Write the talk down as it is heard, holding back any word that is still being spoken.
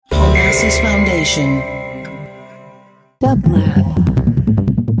Genesis Foundation.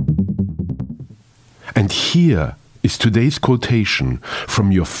 And here is today's quotation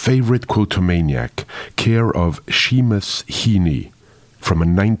from your favorite quotomaniac, care of Seamus Heaney, from a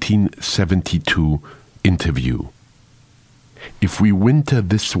 1972 interview. If we winter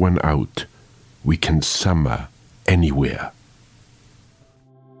this one out, we can summer anywhere.